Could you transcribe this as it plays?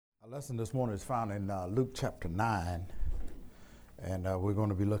Lesson this morning is found in Luke chapter 9, and we're going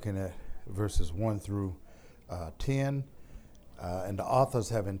to be looking at verses 1 through 10. And the authors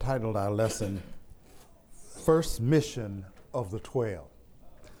have entitled our lesson, First Mission of the 12.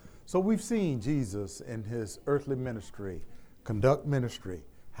 So we've seen Jesus in his earthly ministry, conduct ministry,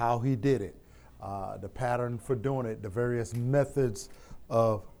 how he did it, the pattern for doing it, the various methods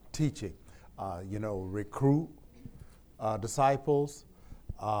of teaching, recruit disciples,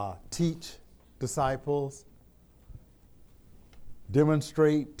 teach disciples,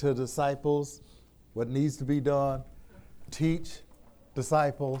 demonstrate to disciples what needs to be done, teach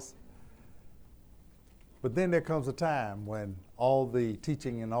disciples. But then there comes a time when all the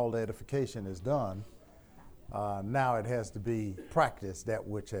teaching and all the edification is done. Now it has to be practiced, that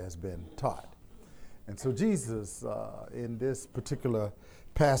which has been taught. And so Jesus, in this particular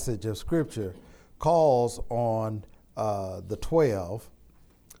passage of Scripture, calls on the 12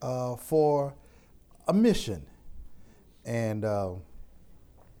 for a mission. And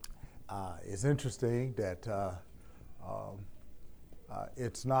it's interesting that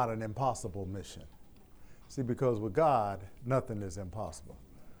it's not an impossible mission. See, because with God, nothing is impossible.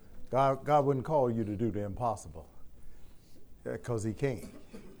 God wouldn't call you to do the impossible because he can't.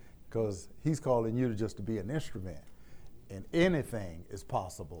 Because he's calling you just to be an instrument. And anything is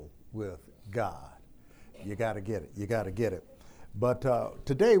possible with God. You got to get it. You got to get it. But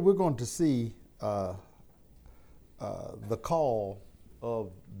today we're going to see the call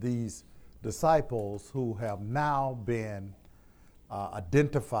of these disciples who have now been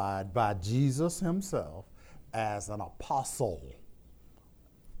identified by Jesus himself as an apostle.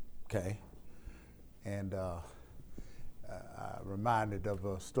 Okay? And I'm reminded of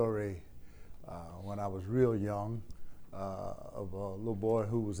a story when I was real young of a little boy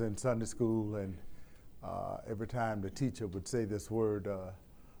who was in Sunday school, and every time the teacher would say this word,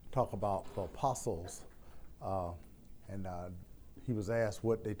 talk about the apostles, and he was asked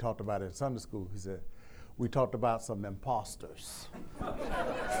what they talked about in Sunday school. He said, "We talked about some imposters."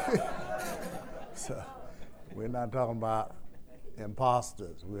 So we're not talking about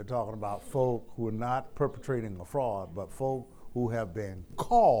imposters. We're talking about folk who are not perpetrating a fraud, but folk who have been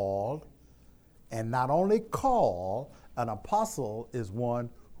called, and not only called, an apostle is one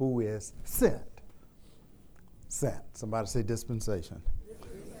who is sent. Sent. Somebody say dispensation.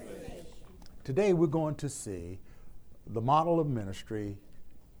 Today we're going to see the model of ministry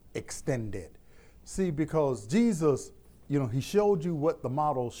extended. See, because Jesus, he showed you what the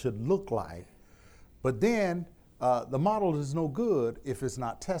model should look like, but then the model is no good if it's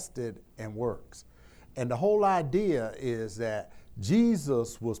not tested and works. And the whole idea is that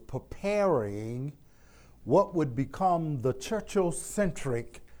Jesus was preparing what would become the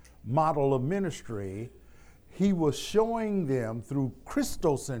churchocentric model of ministry. He was showing them through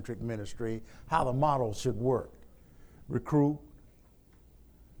Christocentric ministry how the model should work. Recruit,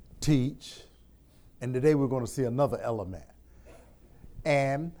 teach, and today we're going to see another element.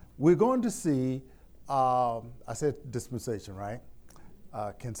 And we're going to see, I said dispensation, right?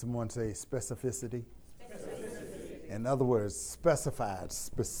 Can someone say specificity? Specificity. In other words, specified,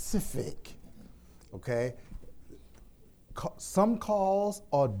 specific, okay? Some calls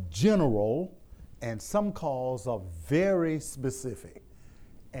are general, and some calls are very specific.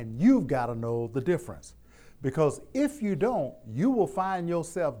 And you've got to know the difference. Because if you don't, you will find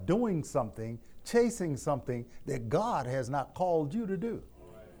yourself doing something, chasing something that God has not called you to do.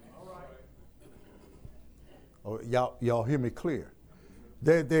 All right. Oh, y'all hear me clear?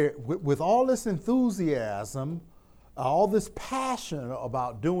 With all this enthusiasm, all this passion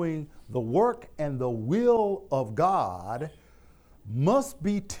about doing the work and the will of God must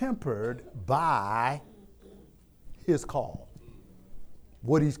be tempered by his call,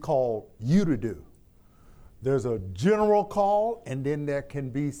 what he's called you to do. There's a general call, and then there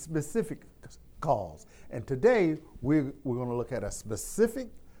can be specific calls. And today, we're going to look at a specific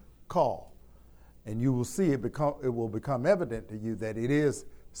call. And you will see it will become evident to you that it is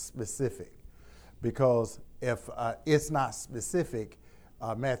specific. Because if it's not specific,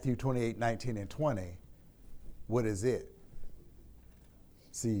 Matthew 28, 19, and 20, what is it?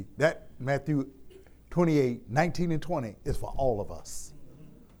 See, that Matthew 28, 19, and 20 is for all of us.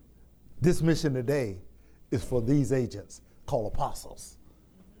 This mission today is for these agents called apostles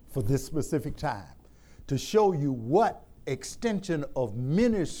for this specific time, to show you what extension of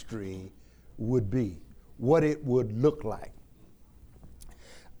ministry would be, what it would look like.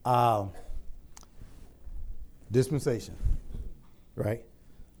 Dispensation, right?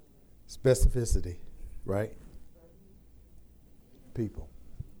 Specificity, right? People.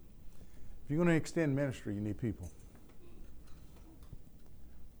 If you're going to extend ministry, you need people.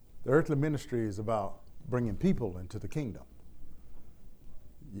 The earthly ministry is about bringing people into the kingdom.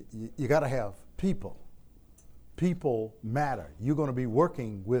 You got to have people. People matter. You're going to be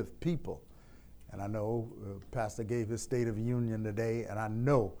working with people. And I know Pastor gave his State of the Union today, and I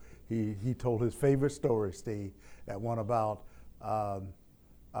know he told his favorite story, Steve, that one about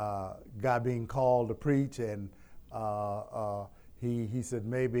guy being called to preach, and he said,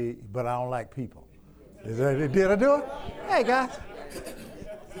 maybe, but I don't like people. Did I do it? Hey, guys.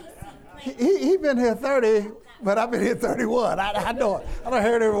 He been here 30, but I've been here 31. I know it. I done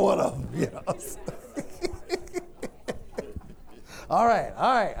heard every one of them, you know. All right.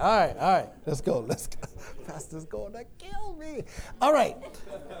 Let's go. Pastor's going to kill me. All right.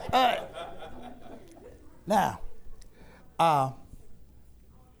 Now,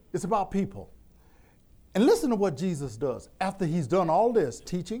 it's about people. And listen to what Jesus does. After he's done all this,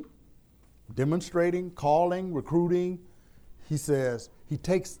 teaching, demonstrating, calling, recruiting, he says, he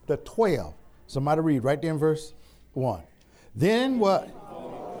takes the 12. Somebody read right there in verse 1. Then what?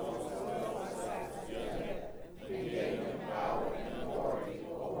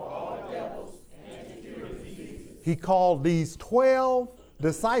 He called these 12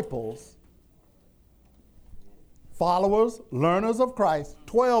 disciples, followers, learners of Christ,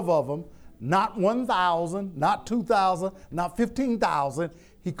 12 of them, not 1,000, not 2,000, not 15,000.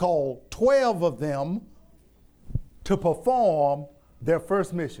 He called 12 of them to perform their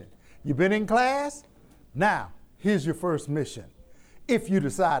first mission. You've been in class? Now, here's your first mission, if you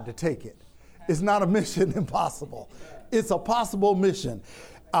decide to take it. It's not a mission impossible. It's a possible mission.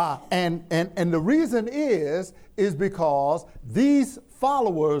 And the reason is because these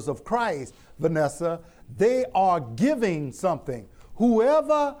followers of Christ, Vanessa, they are giving something.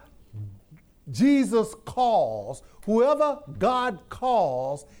 Whoever Jesus calls, whoever God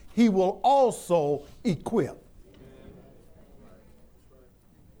calls, he will also equip.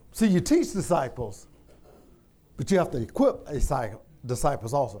 See, you teach disciples, but you have to equip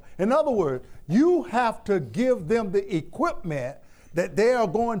disciples also. In other words, you have to give them the equipment that they are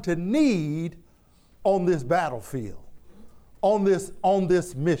going to need on this battlefield, on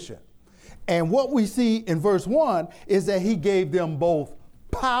this mission. And what we see in verse 1 is that he gave them both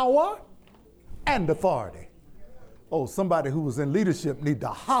power and authority. Oh, somebody who was in leadership need to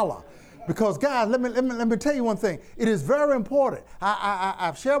holler. Because guys, let me tell you one thing. It is very important.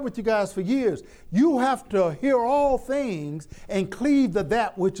 I've shared with you guys for years. You have to hear all things and cleave to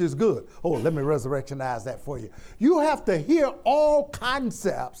that which is good. Oh, let me resurrectionize that for you. You have to hear all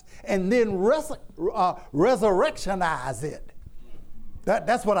concepts and then resurrectionize it.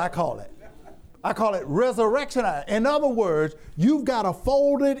 That's what I call it. I call it resurrection. In other words, you've got to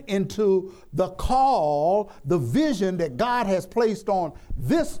fold it into the call, the vision that God has placed on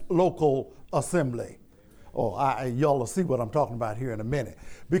this local assembly. Oh, y'all will see what I'm talking about here in a minute.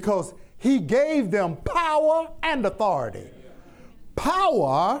 Because he gave them power and authority.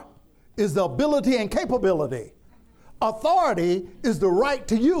 Power is the ability and capability. Authority is the right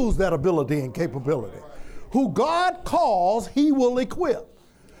to use that ability and capability. Who God calls, he will equip.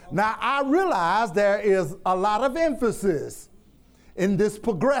 Now, I realize there is a lot of emphasis in this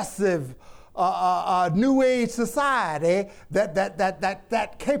progressive New Age society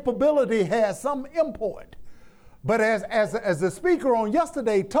that capability has some import. But as the speaker on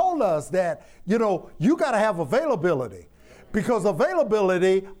yesterday told us that, you got to have availability, because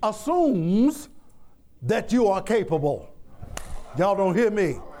availability assumes that you are capable. Y'all don't hear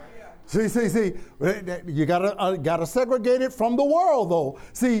me. See, you gotta segregate it from the world, though.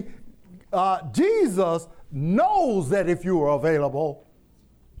 See, Jesus knows that if you are available,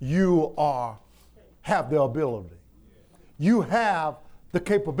 you have the ability. You have the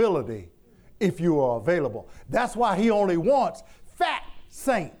capability if you are available. That's why he only wants fat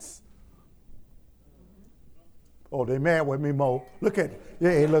saints. Oh, they mad with me, Mo. Look at it.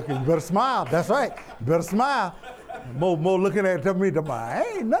 Yeah, look, you better smile. That's right. You better smile. Mo looking at me,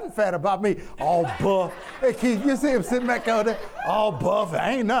 ain't nothing fat about me. All buff. Hey, Keith, you see him sitting back out there, all buff.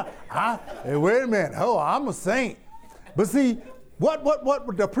 Ain't nothing. Hey, wait a minute. Oh, I'm a saint. But see, what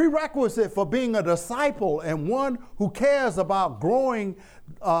the prerequisite for being a disciple and one who cares about growing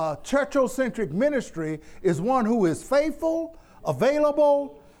churchocentric ministry is one who is faithful,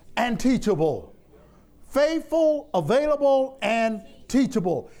 available, and teachable. Faithful, available, and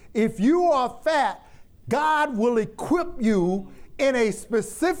teachable. If you are fat, God will equip you in a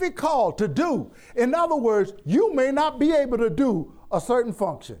specific call to do. In other words, you may not be able to do a certain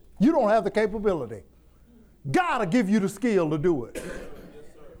function. You don't have the capability. God will give you the skill to do it.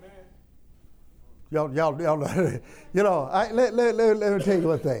 Y'all, let me tell you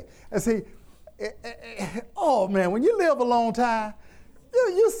one thing. And see, oh man, when you live a long time,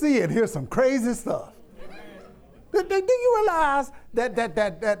 You see and hear some crazy stuff. Do you realize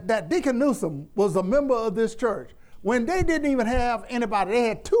that Deacon Newsom was a member of this church when they didn't even have anybody? They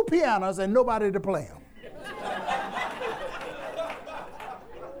had 2 pianos and nobody to play them.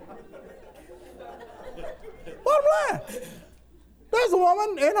 Bottom line, there's a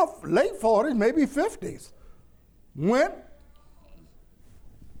woman in her late 40s, maybe 50s,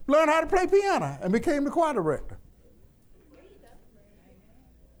 learned how to play piano and became the choir director.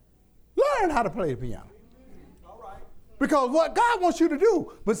 Learn how to play the piano. Because what God wants you to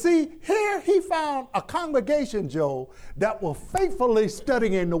do. But see, here he found a congregation, Joe, that were faithfully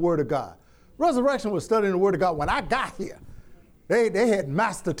studying the Word of God. Resurrection was studying the Word of God when I got here. They had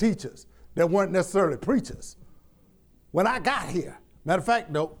master teachers that weren't necessarily preachers. When I got here, matter of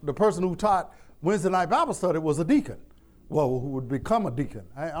fact, the person who taught Wednesday night Bible study was a deacon. Well, who would become a deacon.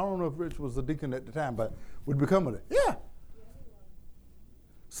 I don't know if Rich was a deacon at the time, but would become a deacon. Yeah.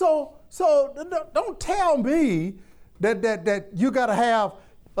 So don't tell me that you got to have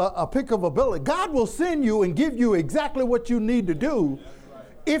a pick of ability. God will send you and give you exactly what you need to do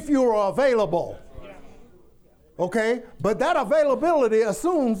if you're available. Okay? But that availability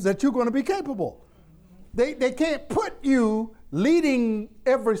assumes that you're going to be capable. They can't put you leading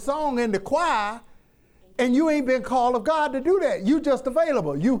every song in the choir and you ain't been called of God to do that. You just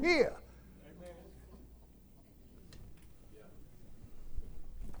available. You here.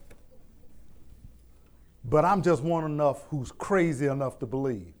 But I'm just one enough who's crazy enough to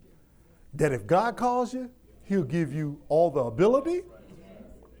believe that if God calls you, he'll give you all the ability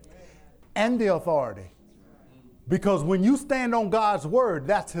and the authority. Because when you stand on God's word,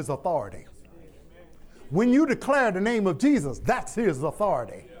 that's his authority. When you declare the name of Jesus, that's his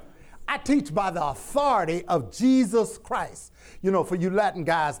authority. I teach by the authority of Jesus Christ. You know, for you Latin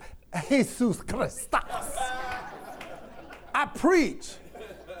guys, Jesus Christus. I preach,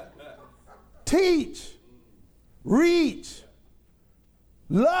 teach, reach,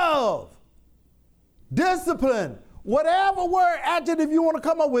 love, discipline, whatever word, adjective you want to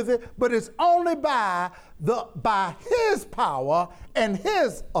come up with it, but it's only by his power and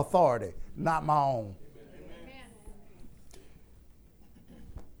his authority, not my own.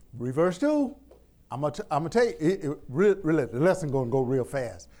 Read verse 2. I'm gonna tell you, really, the lesson gonna go real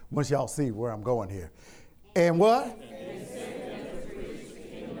fast once y'all see where I'm going here. And what?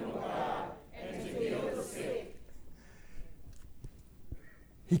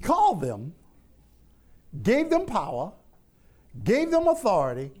 He called them, gave them power, gave them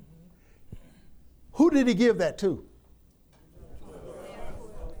authority. Who did he give that to?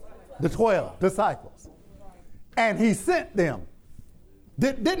 The 12 disciples. And he sent them.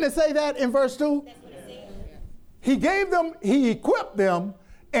 Didn't it say that in verse 2? He gave them, he equipped them,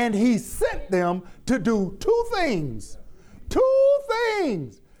 and he sent them to do 2 things. 2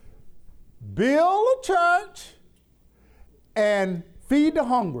 things. Build a church and feed the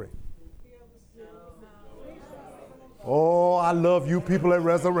hungry. Oh, I love you people at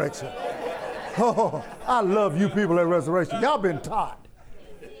Resurrection. Oh, I love you people at Resurrection. Y'all been taught.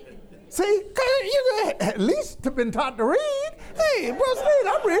 See, you at least been taught to read. Hey, Bro Snead,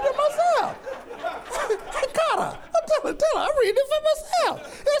 I'm reading it myself. Hey, Carter, I'm telling, I'm reading it for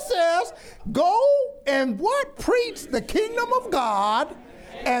myself. It says, go and what? Preach the kingdom of God.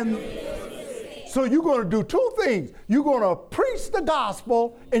 And so you're going to do 2 things. You're going to preach the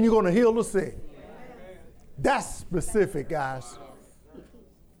gospel and you're going to heal the sick. That's specific, guys.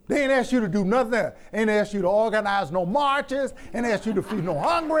 They ain't asked you to do nothing there. Ain't asked you to organize no marches. Ain't asked you to feed no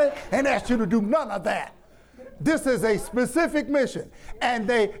hungry. Ain't asked you to do none of that. This is a specific mission. And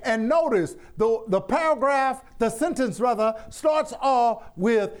notice the paragraph, the sentence rather, starts off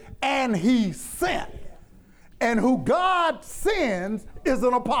with, and he sent. And who God sends is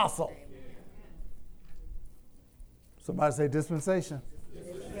an apostle. Somebody say dispensation.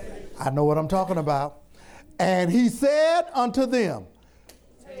 I know what I'm talking about. And he said unto them,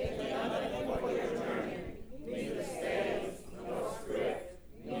 take nothing for your journey, neither staves, nor scrip,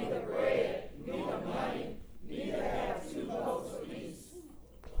 neither bread, neither money, neither have 2 loaves apiece.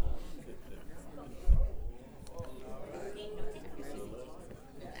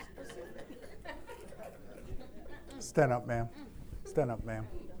 Stand up, ma'am. Stand up, ma'am.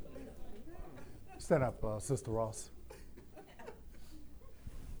 Stand up, Sister Ross.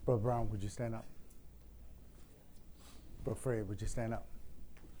 Brother Brown, would you stand up? Brother Fred, would you stand up?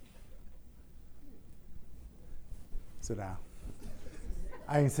 Sit down.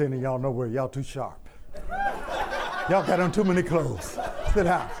 I ain't sending y'all nowhere. Y'all too sharp. Y'all got on too many clothes. Sit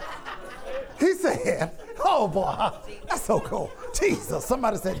down. He said, oh boy, that's so cool. Jesus.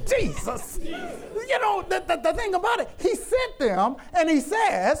 Somebody said, Jesus. You know, the thing about it, he sent them, and he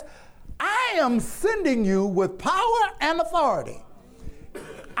says, I am sending you with power and authority.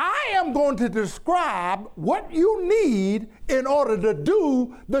 I am going to describe what you need in order to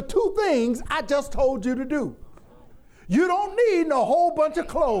do the two things I just told you to do. You don't need a whole bunch of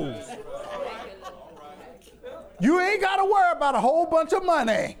clothes. You ain't got to worry about a whole bunch of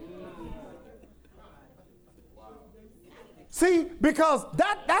money. See, because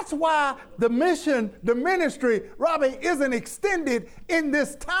that's why the ministry, Robbie, isn't extended in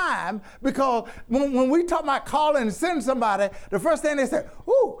this time, because when we talk about calling and sending somebody, the first thing they say,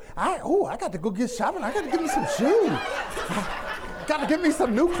 I got to go get shopping. I got to get me some shoes. I got to get me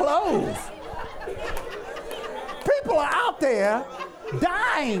some new clothes. People are out there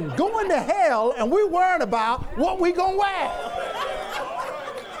dying, going to hell, and we worrying about what we gonna wear.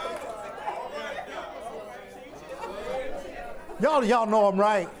 Y'all know I'm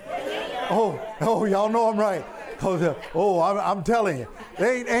right. Oh, y'all know I'm right. I'm telling you,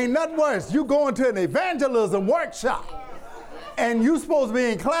 ain't nothing worse. You go into an evangelism workshop, and you supposed to be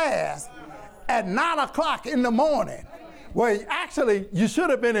in class at 9 o'clock in the morning, where actually you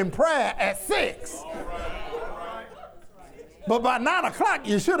should have been in prayer at 6. But by 9 o'clock,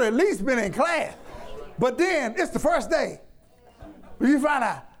 you should have at least been in class. But then it's the first day. You find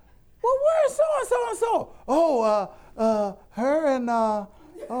out, well, where's so-and-so and so? Her and, bro,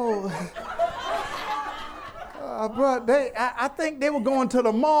 I think they were going to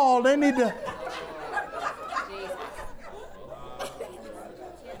the mall. They need to.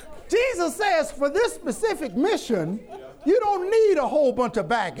 Jesus says for this specific mission, you don't need a whole bunch of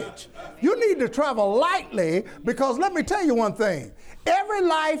baggage. You need to travel lightly, because let me tell you one thing. Every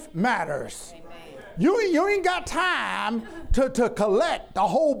life matters. You ain't got time to collect a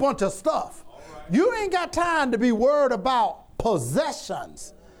whole bunch of stuff. You ain't got time to be worried about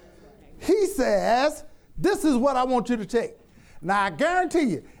possessions. He says, this is what I want you to take. Now, I guarantee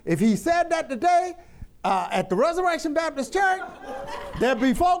you, if he said that today at the Resurrection Baptist Church, there'd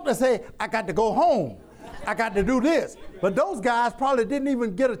be folk that say, I got to go home. I got to do this. But those guys probably didn't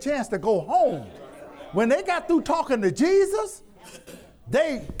even get a chance to go home. When they got through talking to Jesus,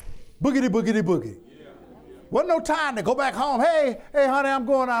 they boogity. Wasn't no time to go back home. Hey, honey, I'm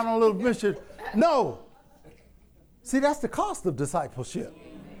going out on a little mission. No. See, that's the cost of discipleship.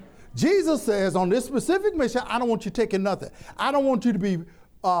 Jesus says on this specific mission, I don't want you taking nothing. I don't want you to be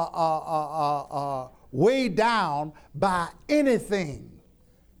weighed down by anything.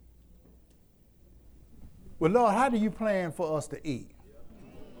 Well, Lord, how do you plan for us to eat?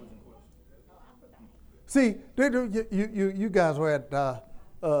 See, you guys were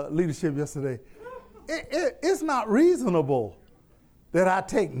at leadership yesterday. It's not reasonable that I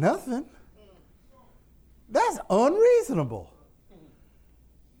take nothing. That's unreasonable.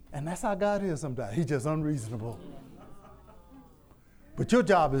 And that's how God is sometimes. He's just unreasonable. But your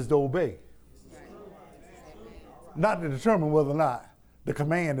job is to obey. Not to determine whether or not the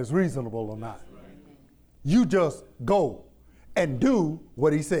command is reasonable or not. You just go and do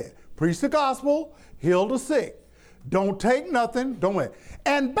what he said. Preach the gospel, heal the sick. Don't take nothing, don't wait.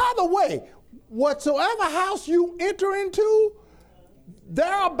 And by the way, whatsoever house you enter into,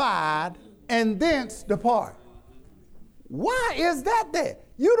 there abide and thence depart. Why is that there?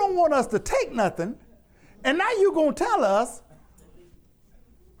 You don't want us to take nothing, and now you're going to tell us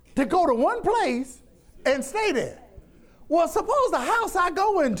to go to one place and stay there. Well, suppose the house I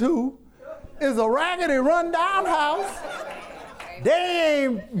go into is a raggedy, run-down house. They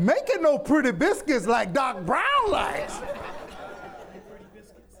ain't making no pretty biscuits like Doc Brown likes.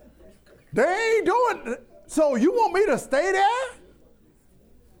 They ain't doing it. So you want me to stay there?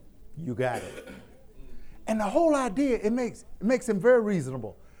 You got it. And the whole idea, it makes him very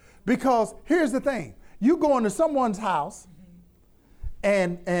reasonable. Because here's the thing. You go into someone's house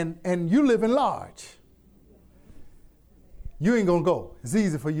and you live in large. You ain't gonna go. It's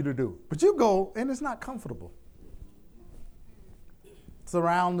easy for you to do. But you go and it's not comfortable.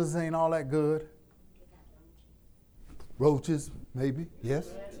 Surroundings ain't all that good. Roaches, maybe, yes.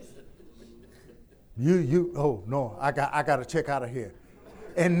 Oh no, I got to check out of here.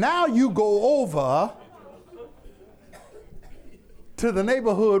 And now you go over to the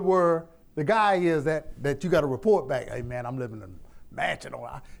neighborhood where the guy is that you got to report back. Hey man, I'm living in a mansion, or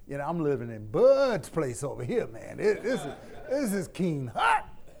I'm living in Bud's place over here, man. This is King Hut.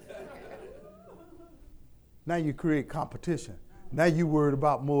 Now you create competition. Now you're worried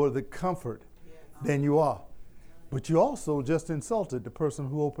about more of the comfort than you are. But you also just insulted the person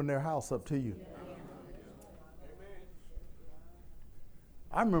who opened their house up to you.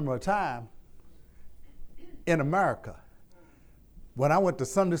 I remember a time in America When I went to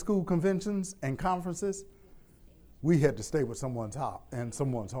Sunday school conventions and conferences, we had to stay with someone's house and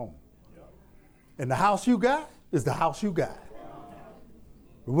someone's home. And the house you got is the house you got.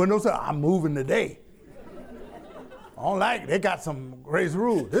 When those say, I'm moving today. I don't like it. They got some crazy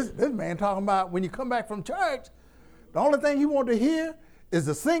rules. This man talking about when you come back from church, the only thing he want to hear is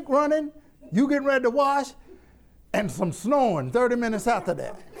the sink running, you getting ready to wash, and some snoring 30 minutes after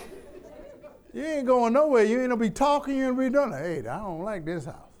that. You ain't going nowhere. You ain't gonna be talking, you ain't gonna be doing it. Hey, I don't like this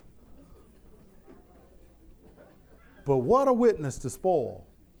house. But what a witness to spoil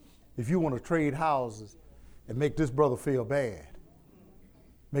if you want to trade houses and make this brother feel bad.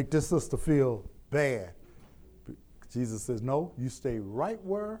 Make this sister feel bad. Jesus says, no, you stay right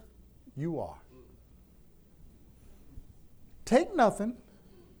where you are. Take nothing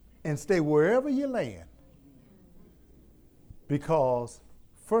and stay wherever you land. Because,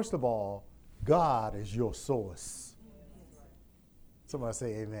 first of all, God is your source. Somebody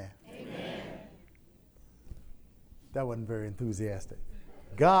say amen. Amen. That wasn't very enthusiastic.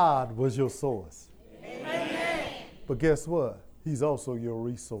 God was your source. Amen. But guess what? He's also your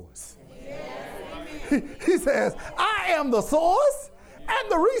resource. He says, I am the source and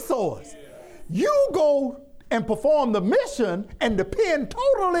the resource. You go and perform the mission and depend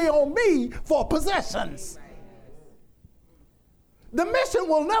totally on me for possessions. The mission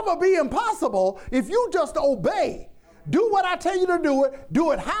will never be impossible if you just obey. Do what I tell you to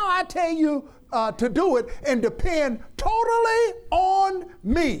do it how I tell you to do it, and depend totally on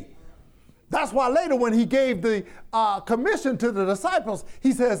me. That's why later when he gave the commission to the disciples,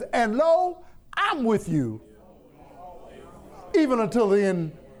 he says, and lo, I'm with you even until the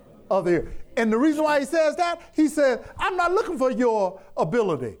end of the year. And the reason why he says that, he said, I'm not looking for your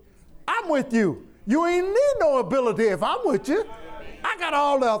ability. I'm with you. You ain't need no ability if I'm with you. I got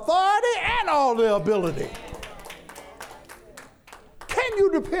all the authority and all the ability. Can you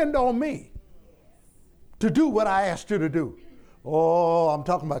depend on me to do what I asked you to do? Oh, I'm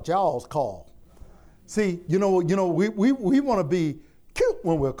talking about y'all's call. See, we want to be cute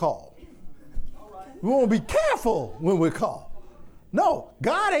when we're called. We want to be careful when we're called. No,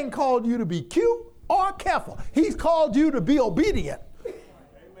 God ain't called you to be cute or careful. He's called you to be obedient.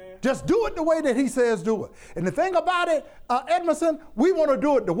 Amen. Just do it the way that he says do it. And the thing about it, Edmondson, we want to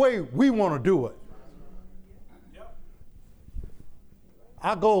do it the way we want to do it. Yep.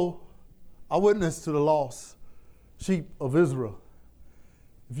 I witness to the lost sheep of Israel.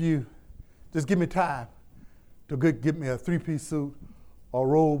 If you just give me time to get me a three-piece suit or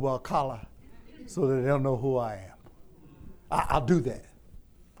robe or a collar so that they'll know who I am. I'll do that.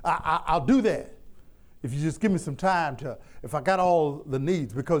 I'll do that if you just give me some time if I got all the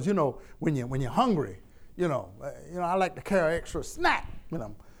needs, because when you're hungry, I like to carry extra snack. You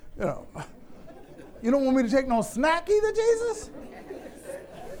don't want me to take no snack either, Jesus.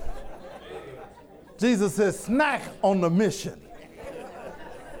 Jesus says, snack on the mission.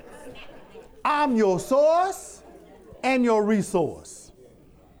 I'm your source and your resource.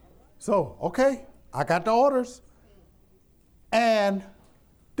 So, okay, I got the orders. And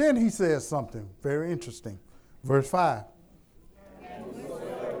then he says something very interesting. Verse 5. And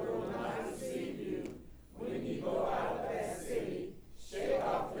whosoever will not receive you, when you go out of that city, shake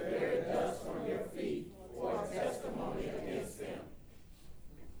off the very dust from your feet for a testimony against them.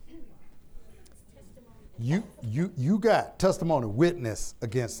 You got testimony, witness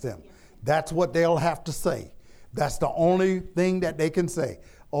against them. That's what they'll have to say. That's the only thing that they can say.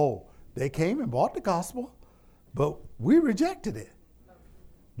 Oh, they came and bought the gospel, but we rejected it.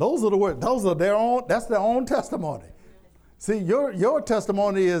 Those are the words. Those are their own. That's their own testimony. See, your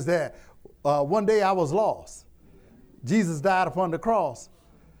testimony is that one day I was lost. Jesus died upon the cross.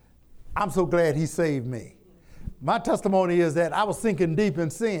 I'm so glad he saved me. My testimony is that I was sinking deep in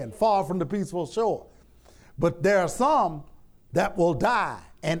sin, far from the peaceful shore. But there are some that will die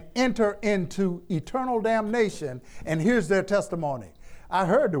and enter into eternal damnation. And here's their testimony. I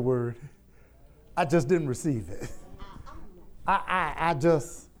heard the word. I just didn't receive it. I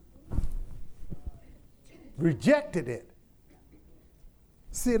just rejected it.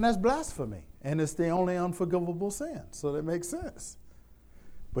 See, and that's blasphemy. And it's the only unforgivable sin. So that makes sense.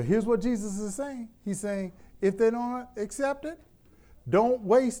 But here's what Jesus is saying. He's saying, if they don't accept it, don't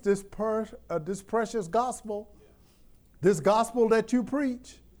waste this precious gospel, this gospel that you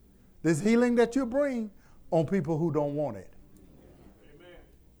preach, this healing that you bring on people who don't want it.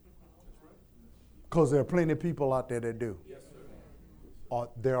 Because there are plenty of people out there that do. Yes, sir.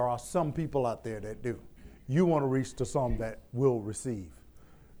 There are some people out there that do. You want to reach to some that will receive.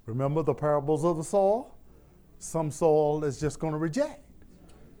 Remember the parables of the soil? Some soil is just going to reject.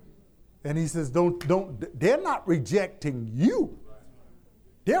 And he says, they're not rejecting you.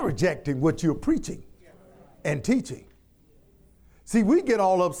 They're rejecting what you're preaching and teaching. See, we get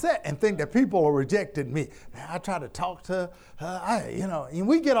all upset and think that people are rejecting me. I try to talk to her, and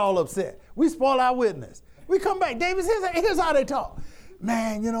we get all upset. We spoil our witness. We come back, Davis, here's how they talk.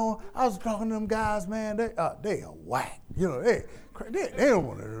 Man, I was talking to them guys, man, they are whack. They don't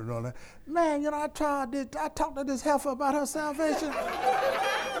want to know that. Man, I talked to this heifer about her salvation.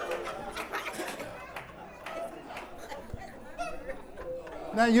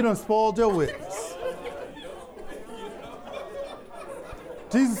 Now you done spoiled your witness.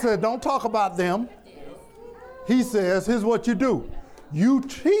 Jesus said, don't talk about them. He says, here's what you do. You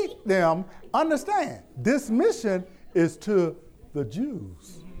treat them, understand, this mission is to the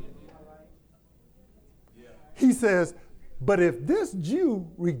Jews. He says, but if this Jew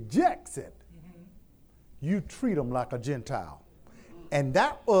rejects it, you treat them like a Gentile. And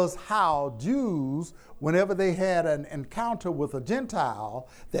that was how Jews, whenever they had an encounter with a Gentile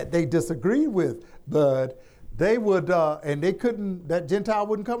that they disagreed with, Bud, they would, and they couldn't, that Gentile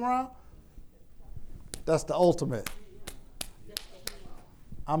wouldn't come around. That's the ultimate.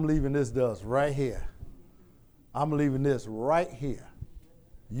 I'm leaving this dust right here. I'm leaving this right here.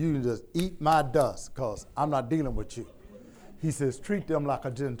 You can just eat my dust because I'm not dealing with you. He says, treat them like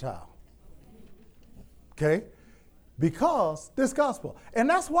a Gentile. Okay? Because this gospel. And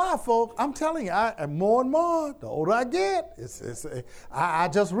that's why, folks, I'm telling you, more and more, the older I get, I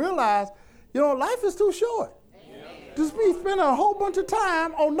just realize, life is too short. Just be spending a whole bunch of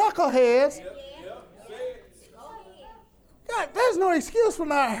time on knuckleheads. God, there's no excuse for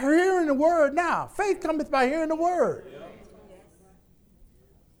not hearing the word now. Faith cometh by hearing the word.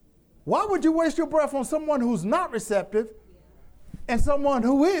 Why would you waste your breath on someone who's not receptive and someone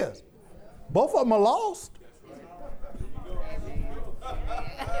who is? Both of them are lost.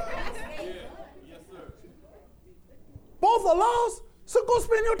 Both are lost, so go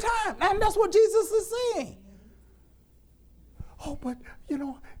spend your time. And that's what Jesus is saying. Oh, but,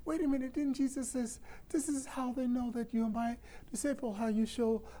 wait a minute. Didn't Jesus say, this is how they know that you are my disciple, how you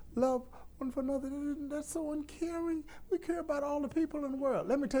show love one for another. That's so uncaring. We care about all the people in the world.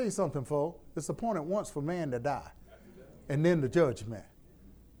 Let me tell you something, folks. It's appointed once for man to die, and then the judgment.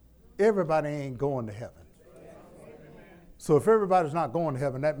 Everybody ain't going to heaven. So if everybody's not going to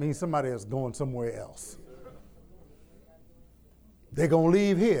heaven, that means somebody is going somewhere else. They're going to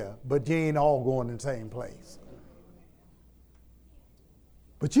leave here, but you ain't all going in the same place.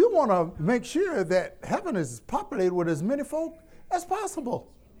 But you want to make sure that heaven is populated with as many folk as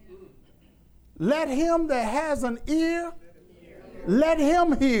possible. Let him that has an ear, let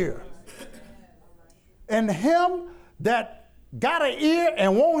him hear. And him that got an ear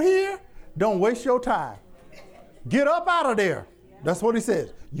and won't hear, don't waste your time. Get up out of there. That's what he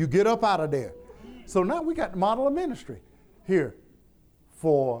says. You get up out of there. So now we got the model of ministry here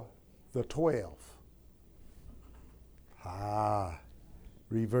for the 12.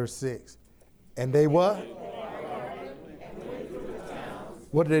 Read verse 6. And they what?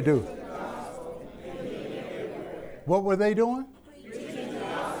 What did they do? What were they doing?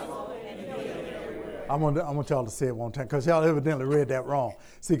 I want y'all to say it one time because y'all evidently read that wrong.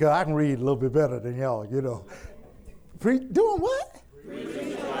 See, because I can read a little bit better than y'all, Doing what? Preaching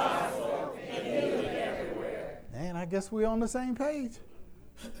the gospel and healing everywhere. And I guess we're on the same page.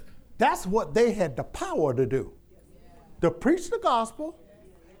 That's what they had the power to do. To preach the gospel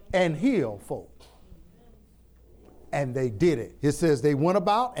and heal folk. And they did it. It says they went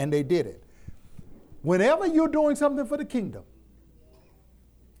about and they did it. Whenever you're doing something for the kingdom,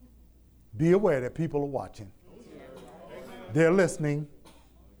 be aware that people are watching. They're listening.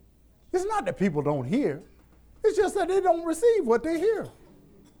 It's not that people don't hear. It's just that they don't receive what they hear.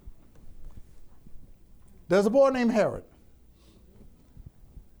 There's a boy named Herod.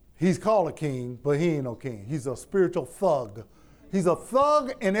 He's called a king, but he ain't no king. He's a spiritual thug. He's a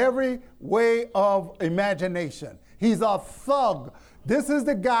thug in every way of imagination. He's a thug. This is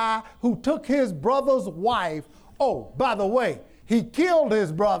the guy who took his brother's wife. Oh, by the way, he killed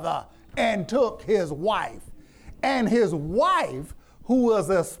his brother and took his wife. And his wife, who was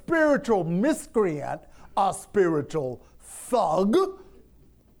a spiritual miscreant, a spiritual thug,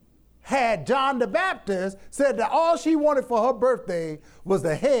 had John the Baptist said that all she wanted for her birthday was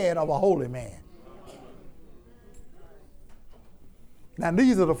the head of a holy man. Now,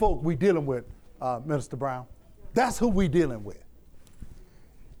 these are the folk we dealing with, Minister Brown. That's who we dealing with.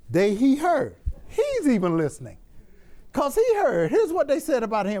 He heard. He's even listening. Because he heard. Here's what they said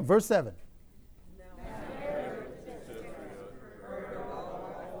about him, verse 7.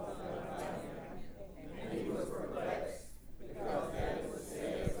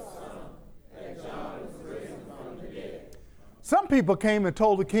 Some people came and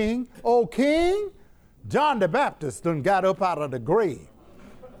told the king, "Oh, king, John the Baptist done got up out of the grave."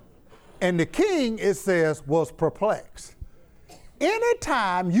 And the king, it says, was perplexed.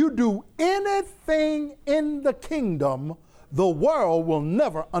 Anytime you do anything in the kingdom, the world will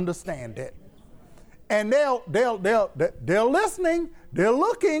never understand it. And they're listening, they're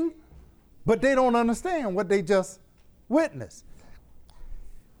looking, but they don't understand what they just witnessed.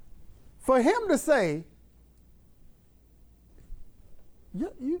 For him to say, did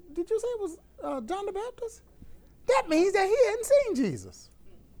you say it was John the Baptist? That means that he hadn't seen Jesus.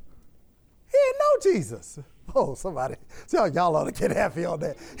 He didn't know Jesus. Oh, somebody, y'all ought to get happy on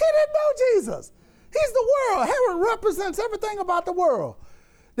that. He didn't know Jesus. He's the world. Herod represents everything about the world.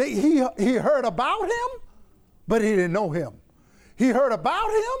 He heard about him, but he didn't know him. He heard about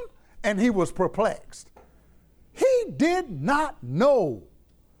him, and he was perplexed. He did not know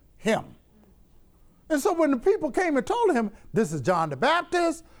him. And so when the people came and told him, "This is John the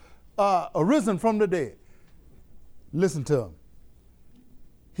Baptist, arisen from the dead," listen to him.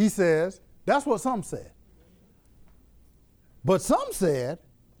 He says, that's what some said. But some said,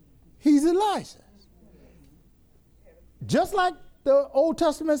 he's Elijah. Just like the Old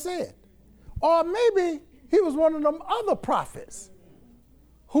Testament said. Or maybe he was one of them other prophets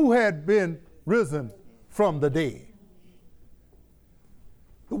who had been risen from the dead.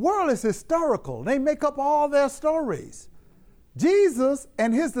 The world is historical. They make up all their stories. Jesus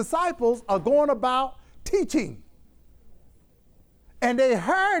and his disciples are going about teaching. And they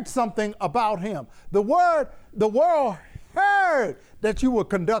heard something about him. The world heard that you were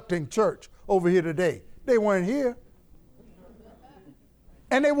conducting church over here today. They weren't here.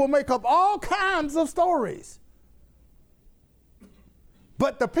 And they will make up all kinds of stories.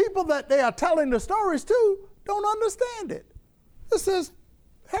 But the people that they are telling the stories to don't understand it. It says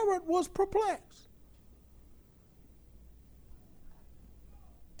Herod was perplexed.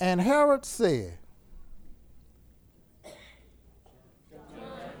 And Herod said,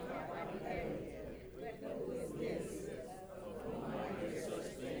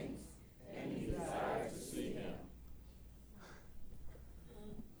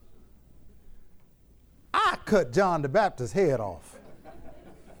 I cut John the Baptist's head off.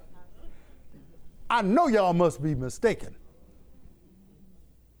 I know y'all must be mistaken.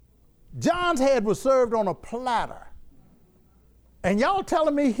 John's head was served on a platter. And y'all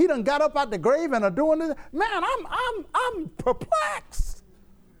telling me he done got up out the grave and are doing this? Man, I'm perplexed.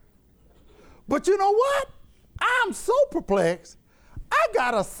 But you know what? I'm so perplexed, I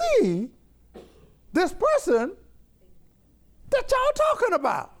gotta see this person that y'all talking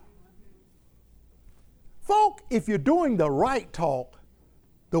about. Folk, if you're doing the right talk,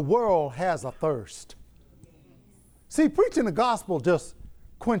 the world has a thirst. See, preaching the gospel just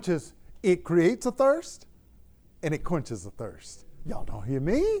quenches, it creates a thirst, and it quenches a thirst. Y'all don't hear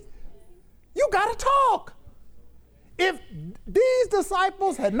me? You got to talk. If these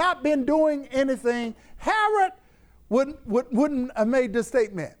disciples had not been doing anything, Herod wouldn't have made this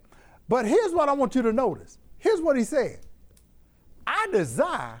statement. But here's what I want you to notice. Here's what he said. I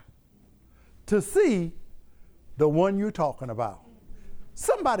desire to see the one you're talking about.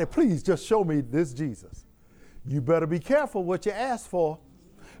 Somebody please just show me this Jesus. You better be careful what you ask for,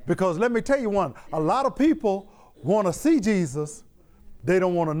 because let me tell you one, a lot of people want to see Jesus, they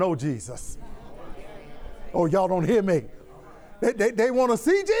don't want to know Jesus. Oh, y'all don't hear me. They want to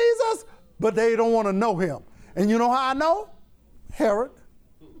see Jesus, but they don't want to know him. And you know how I know? Herod.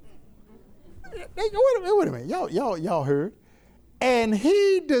 Wait a minute. Y'all heard. And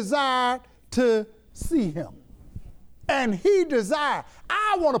he desired to see him. And he desired,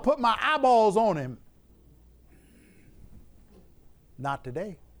 I want to put my eyeballs on him. Not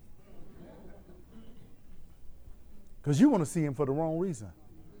today. Because you want to see him for the wrong reason.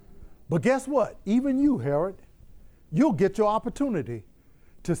 But guess what? Even you, Herod, you'll get your opportunity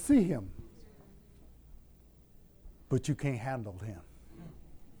to see him. But you can't handle him.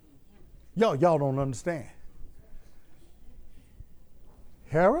 Y'all don't understand.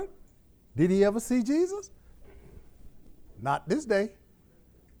 Herod, did he ever see Jesus? Not this day.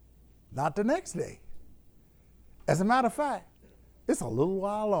 Not the next day. As a matter of fact, it's a little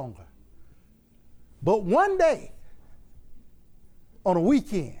while longer. But one day, on a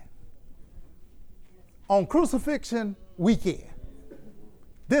weekend, on crucifixion weekend,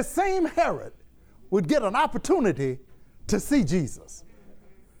 this same Herod would get an opportunity to see Jesus,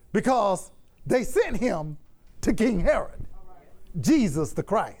 because they sent him to King Herod, Jesus the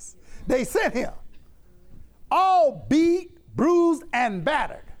Christ. They sent him all beat, bruised, and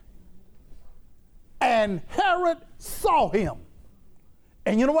battered. And Herod saw him.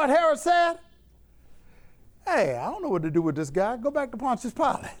 And you know what Herod said? Hey, I don't know what to do with this guy. Go back to Pontius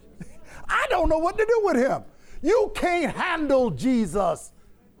Pilate. I don't know what to do with him. You can't handle Jesus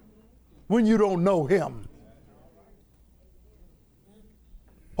when you don't know him.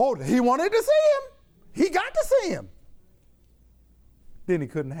 Oh, he wanted to see him. He got to see him. Then he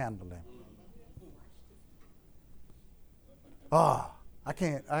couldn't handle him.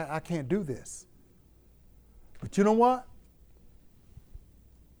 I can't do this. But you know what?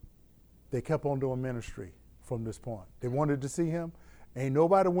 They kept on doing ministry from this point. They wanted to see him. Ain't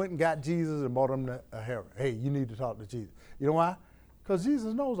nobody went and got Jesus and brought him to Herod. Hey, you need to talk to Jesus. You know why? Because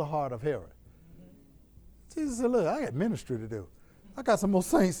Jesus knows the heart of Herod. Jesus said, look, I got ministry to do. I got some more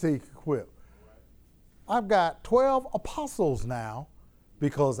saints to equip. I've got 12 apostles now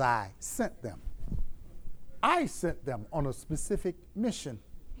because I sent them. I sent them on a specific mission.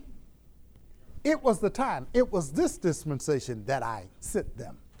 It was the time, it was this dispensation that I sent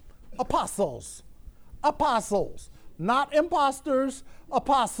them. Apostles. Apostles. Not imposters,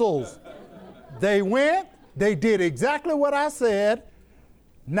 apostles. They went, they did exactly what I said.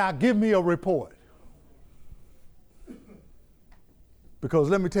 Now give me a report. Because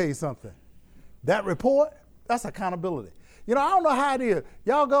let me tell you something. That report, that's accountability. You know, I don't know how it is.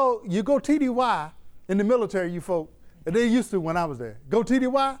 You go TDY in the military, you folk, and they used to when I was there. Go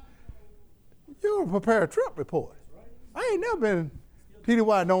TDY, you prepare a trip report. I ain't never been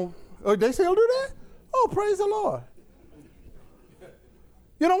TDY. They still do that? Oh, praise the Lord.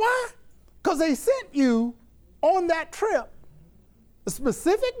 You know why? Because they sent you on that trip a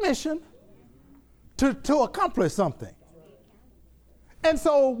specific mission to accomplish something. And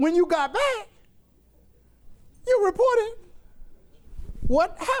so when you got back, you reported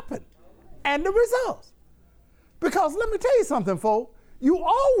what happened and the results. Because let me tell you something, folks. You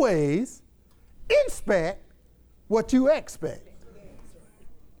always inspect what you expect.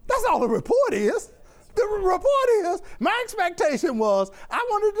 That's all the report is. The report is, my expectation was, I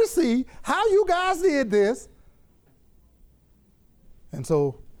wanted to see how you guys did this. And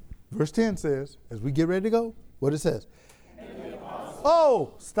so, verse 10 says, as we get ready to go, what it says.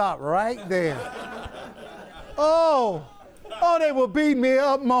 Oh, stop right there. Oh, they were beating me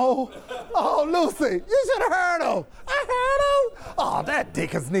up, Mo. Oh, Lucy, you should have heard them. I heard them. Oh, that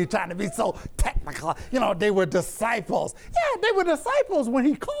Deacon Snead trying to be so technical. You know, they were disciples. Yeah, they were disciples when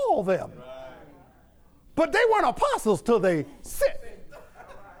he called them. But they weren't apostles till they sent.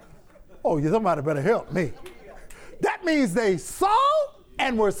 Oh, somebody better help me. That means they saw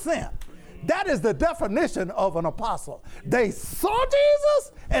and were sent. That is the definition of an apostle. They saw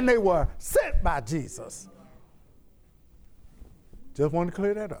Jesus and they were sent by Jesus. Just wanted to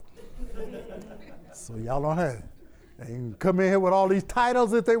clear that up. So y'all don't have it. They can come in here with all these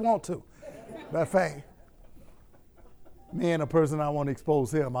titles if they want to. Matter of fact, me and a person I want to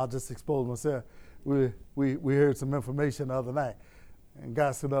expose him, I'll just expose myself. We heard some information the other night. And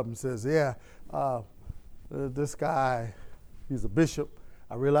God stood up and says, this guy, he's a bishop.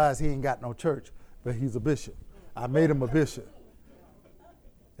 I realize he ain't got no church, but he's a bishop. I made him a bishop.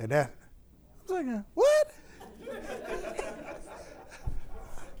 And that, I'm thinking, what?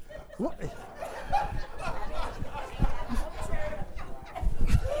 What?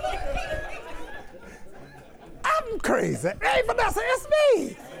 I'm crazy. Hey, Vanessa, it's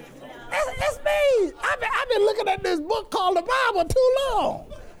me. It's me. I've been looking at this book called the Bible too long.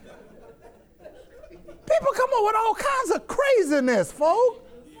 People come up with all kinds of craziness, folks.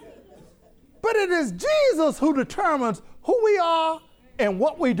 But it is Jesus who determines who we are and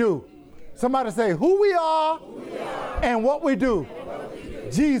what we do. Somebody say, who we are and what we do.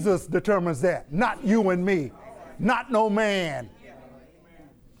 Jesus determines that, not you and me, not no man.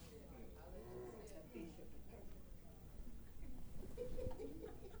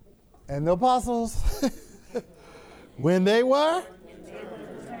 And the apostles, when they were,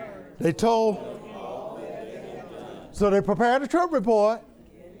 they told. So they prepared a trip report.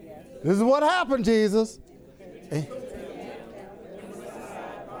 This is what happened, Jesus.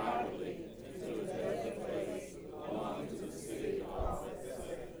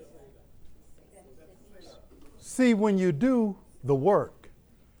 See, when you do the work,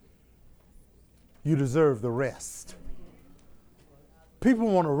 you deserve the rest. People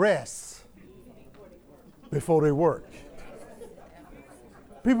want to rest before they work.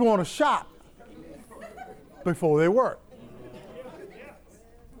 People want to shop before they work.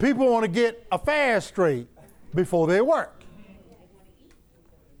 People want to get affairs straight before they work.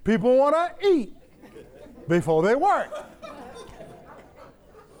 People want to eat before they work.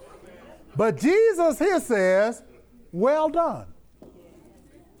 But Jesus here says, well done.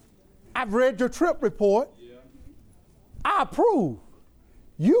 I've read your trip report. I approve.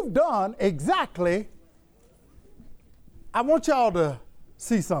 You've done exactly I want y'all to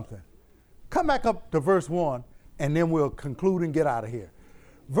see something. Come back up to verse 1, and then we'll conclude and get out of here.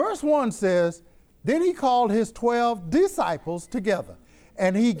 Verse 1 says, then he called his 12 disciples together,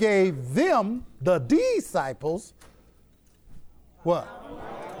 and he gave them, the disciples, what?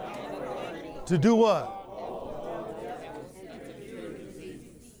 To do what?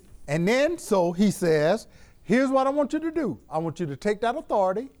 And then, so he says, here's what I want you to do. I want you to take that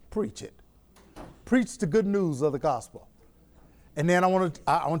authority, preach it. Preach the good news of the gospel. And then I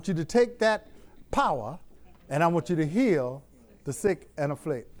want you to take that power, and I want you to heal the sick and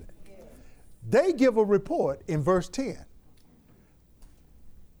afflicted. They give a report in verse 10.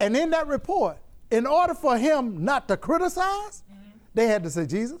 And in that report, in order for him not to criticize, they had to say,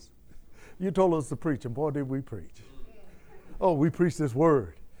 Jesus, you told us to preach, and boy, did we preach. Oh, we preached this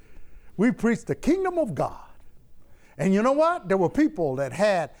word. We preached the kingdom of God. And you know what? There were people that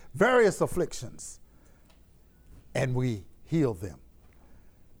had various afflictions, and we healed them.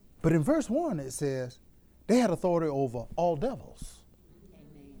 But in verse 1, it says, they had authority over all devils.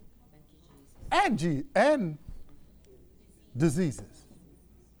 And diseases.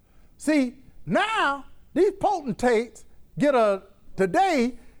 See, now these potentates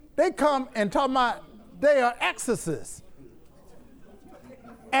today they come and talk about they are exorcists.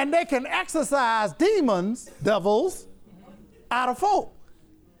 And they can exorcise demons, devils, out of folk.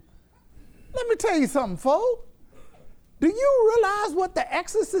 Let me tell you something, folk. Do you realize what the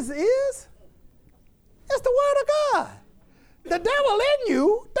exorcist is? It's the word of God. The devil in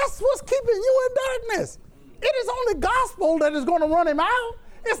you, that's what's keeping you in darkness. It is only gospel that is going to run him out.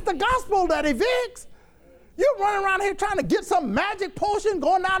 It's the gospel that evicts. You're running around here trying to get some magic potion,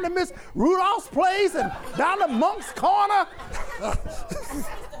 going down to Miss Rudolph's place and down to Monk's Corner.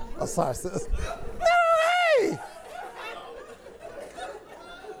 I'm sorry, sis. No, hey!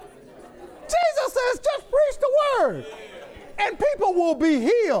 Jesus says, just preach the word. And people will be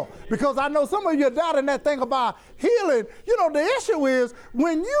healed. Because I know some of you are doubting that thing about healing. You know, the issue is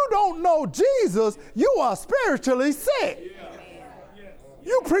when you don't know Jesus, you are spiritually sick.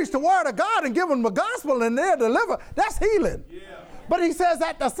 You preach the word of God and give them the gospel and they're delivered. That's healing. But he says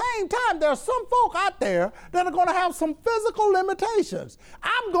at the same time, there's some folk out there that are going to have some physical limitations.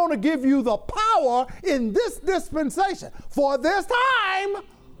 I'm going to give you the power in this dispensation. For this time,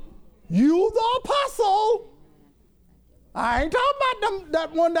 you the apostle. I ain't talking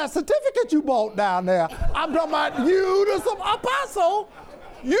about that certificate you bought down there. I'm talking about you, the apostle.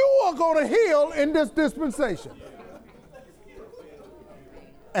 You are going to heal in this dispensation.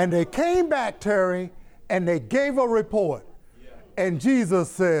 And they came back, Terry, and they gave a report. And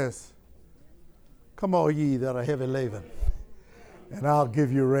Jesus says, come all ye that are heavy laden, and I'll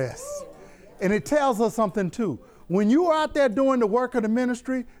give you rest. And it tells us something too. When you are out there doing the work of the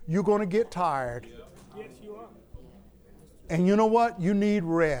ministry, you're going to get tired. Yes, you are. And you know what? You need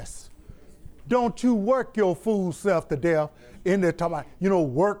rest. Don't you work your fool self to death in there talking about,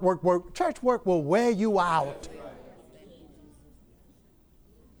 work. Church work will wear you out.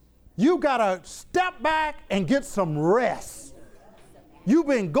 You got to step back and get some rest. You've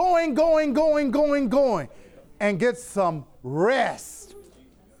been going, and get some rest.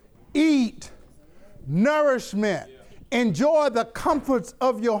 Eat, nourishment, enjoy the comforts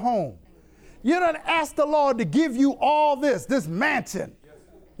of your home. You don't ask the Lord to give you all this mansion,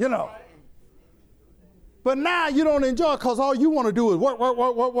 But now you don't enjoy it because all you want to do is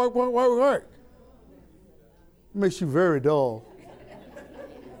work. Makes you very dull.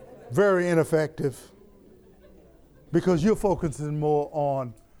 Very ineffective, because you're focusing more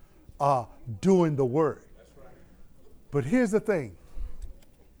on doing the word. But here's the thing.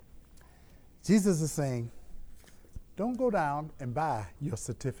 Jesus is saying, don't go down and buy your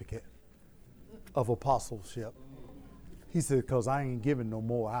certificate of apostleship. He said, because I ain't giving no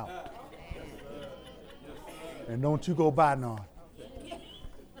more out. And don't you go buy none.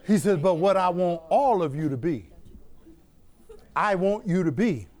 He says, but what I want all of you to be, I want you to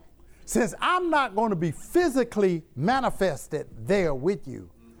be, since I'm not going to be physically manifested there with you,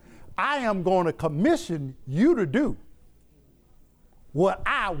 I am going to commission you to do what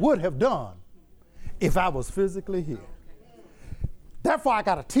I would have done if I was physically here. Therefore, I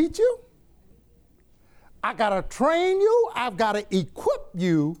got to teach you. I got to train you. I've got to equip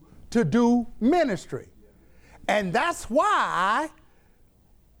you to do ministry. And that's why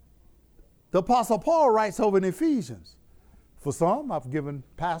the Apostle Paul writes over in Ephesians, for some, I've given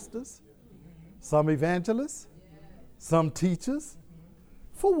pastors, some evangelists, some teachers.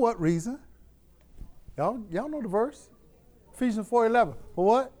 For what reason? Y'all know the verse? Ephesians 4:11. For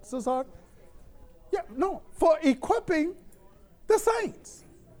what, Sister? Yeah, no, for equipping the saints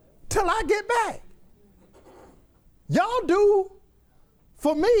till I get back. Y'all do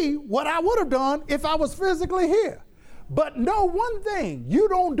for me what I would have done if I was physically here. But know one thing, you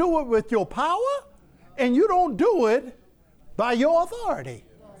don't do it with your power, and you don't do it by your authority.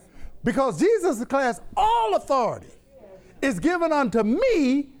 Because Jesus declares all authority is given unto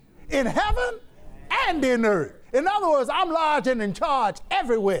me in heaven and in earth. In other words, I'm large and in charge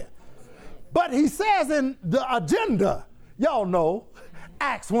everywhere. But he says in the agenda, y'all know,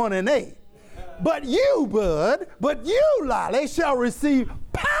 Acts 1 and 8, but you, Bud, but you, Lolly, shall receive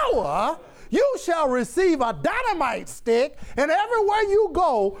power. You shall receive a dynamite stick, and everywhere you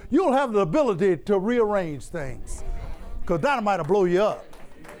go, you'll have the ability to rearrange things. Because dynamite will blow you up.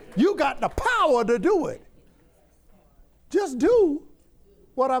 You got the power to do it. Just do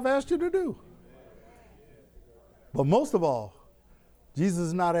what I've asked you to do. But most of all, Jesus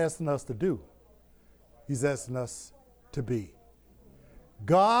is not asking us to do. He's asking us to be.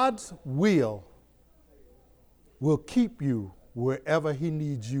 God's will keep you wherever he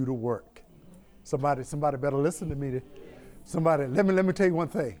needs you to work. Somebody better listen to me. Let me tell you one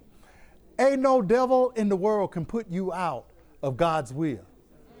thing. Ain't no devil in the world can put you out of God's will.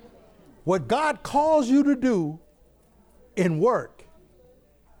 What God calls you to do in work,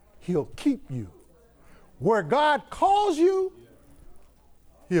 he'll keep you. Where God calls you,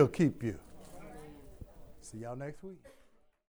 he'll keep you. See y'all next week.